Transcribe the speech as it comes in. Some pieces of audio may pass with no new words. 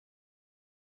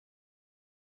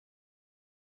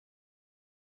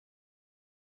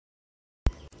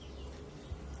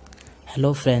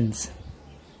Hello friends,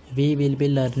 we will be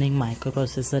learning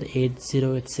Microprocessor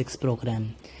 8086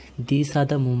 program. These are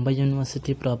the Mumbai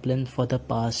University problems for the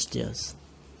past years.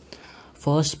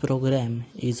 First program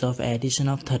is of addition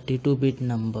of 32-bit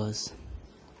numbers.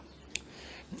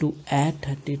 To add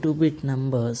 32-bit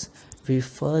numbers, we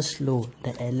first load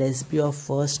the LSB of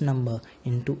first number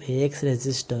into AX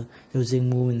register using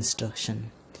move instruction.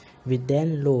 We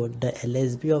then load the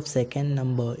LSB of second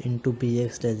number into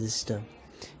BX register.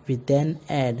 We then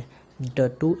add the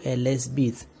two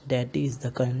LSBs, that is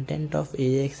the content of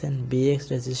AX and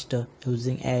BX register,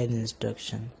 using add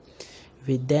instruction.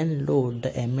 We then load the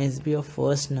MSB of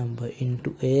first number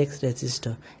into AX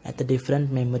register at a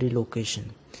different memory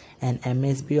location and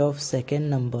MSB of second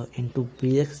number into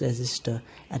BX register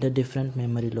at a different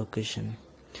memory location.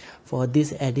 For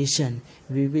this addition,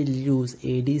 we will use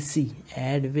ADC,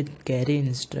 add with carry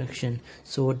instruction,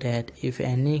 so that if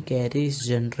any carry is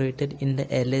generated in the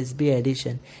LSB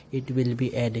addition, it will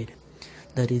be added.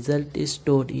 The result is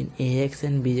stored in AX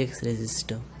and BX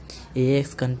register.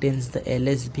 AX contains the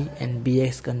LSB and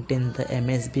BX contains the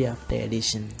MSB after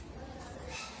addition.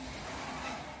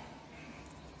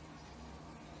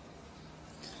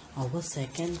 Our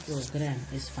second program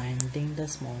is finding the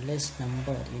smallest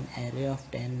number in array of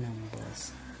 10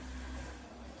 numbers.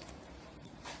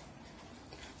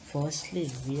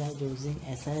 Firstly, we are using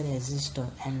SI register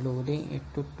and loading it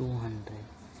to 200.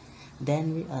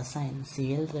 Then we assign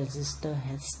CL register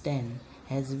as 10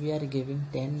 as we are giving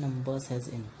 10 numbers as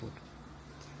input.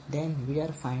 Then we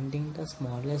are finding the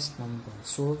smallest number,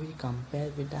 so we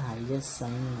compare with the highest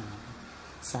sign number.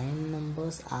 Sign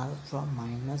numbers are from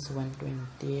minus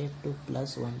 128 to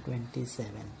plus 127.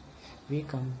 We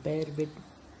compare with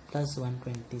plus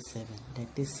 127,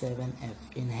 that is 7F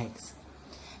in hex.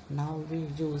 Now we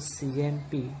use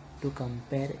CMP to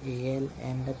compare AL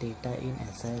and the data in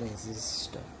SI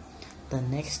register. The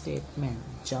next statement,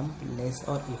 jump less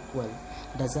or equal,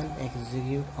 doesn't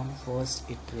execute on first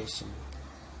iteration.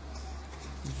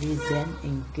 We then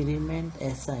increment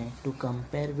SI to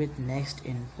compare with next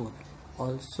input.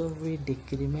 Also, we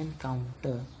decrement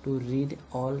counter to read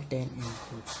all 10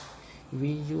 inputs. We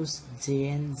use J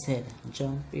and Z,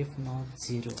 jump if not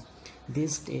 0.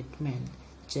 This statement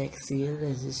checks CL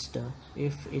register.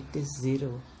 If it is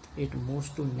 0, it moves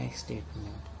to next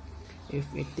statement. If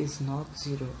it is not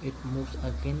 0, it moves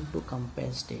again to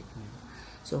compare statement.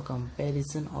 So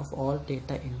comparison of all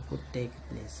data input takes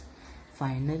place.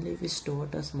 Finally, we store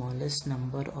the smallest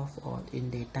number of all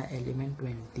in data element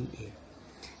 20A.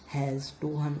 Has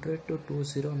 200 to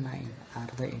 209 are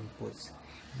the inputs.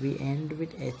 We end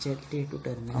with HLT to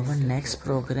terminate. Our next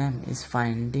program is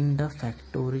finding the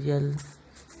factorial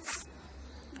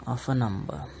of a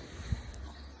number.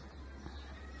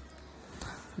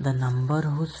 The number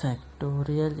whose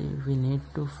factorial we need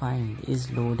to find is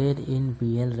loaded in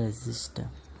BL register.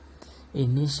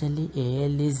 Initially,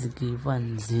 AL is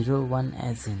given 0, 1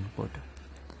 as input.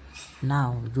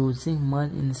 Now, using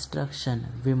merge instruction,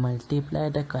 we multiply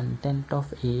the content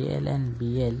of AL and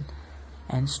BL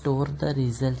and store the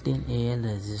result in AL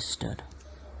register.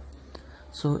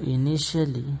 So,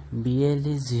 initially, BL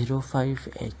is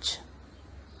 05H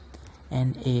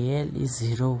and AL is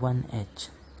 01H.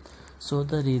 So,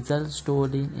 the result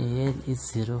stored in AL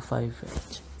is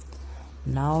 05H.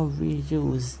 Now, we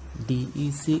use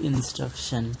DEC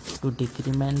instruction to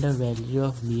decrement the value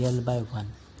of BL by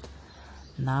 1.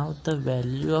 Now the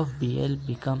value of BL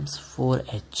becomes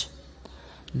 4H.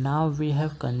 Now we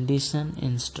have condition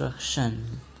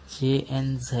instruction J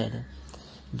and Z,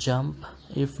 jump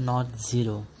if not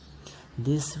 0.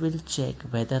 This will check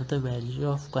whether the value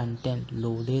of content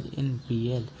loaded in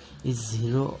BL is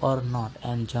 0 or not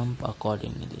and jump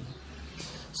accordingly.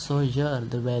 So here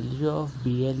the value of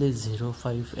BL is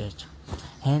 05H.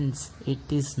 Hence, it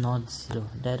is not 0.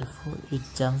 Therefore, it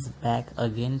jumps back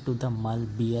again to the mul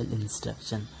BL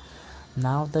instruction.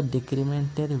 Now, the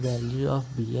decremented value of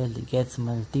BL gets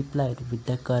multiplied with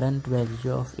the current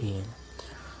value of AL.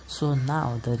 So,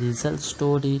 now the result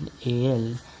stored in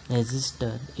AL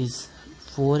register is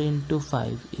 4 into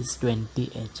 5 is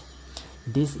 20H.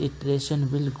 This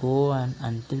iteration will go on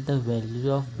until the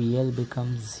value of BL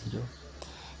becomes 0.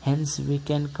 Hence, we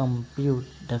can compute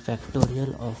the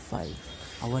factorial of 5.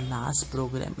 Our last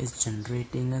program is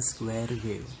generating a square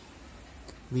wave.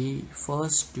 We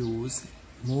first use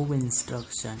move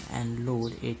instruction and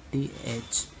load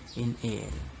 80H in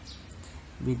AL.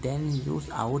 We then use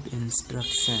out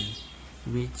instruction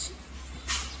which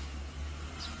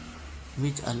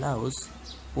allows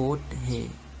port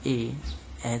A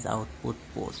as output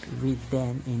port. We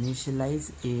then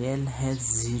initialize AL as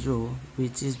 0,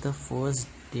 which is the first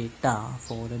data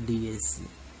for the DAC.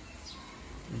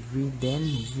 We then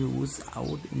use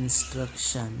out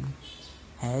instruction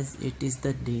as it is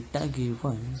the data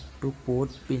given to port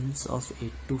pins of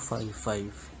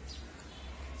 8255.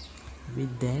 We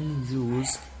then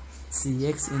use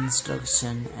CX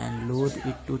instruction and load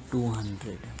it to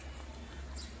 200.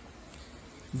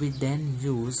 We then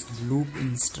use loop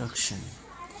instruction,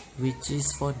 which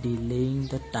is for delaying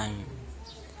the time.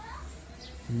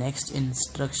 Next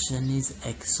instruction is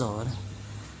XOR,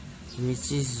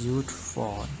 which is used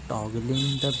for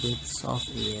toggling the bits of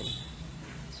AL.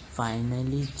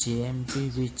 Finally,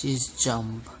 JMP, which is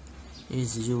jump,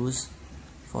 is used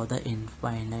for the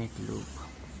infinite loop.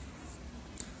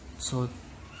 So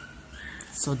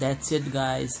that's it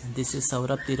guys. This is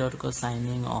Saurabh Tirorko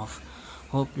signing off.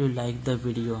 Hope you like the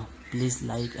video. Please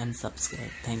like and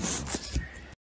subscribe. Thank you.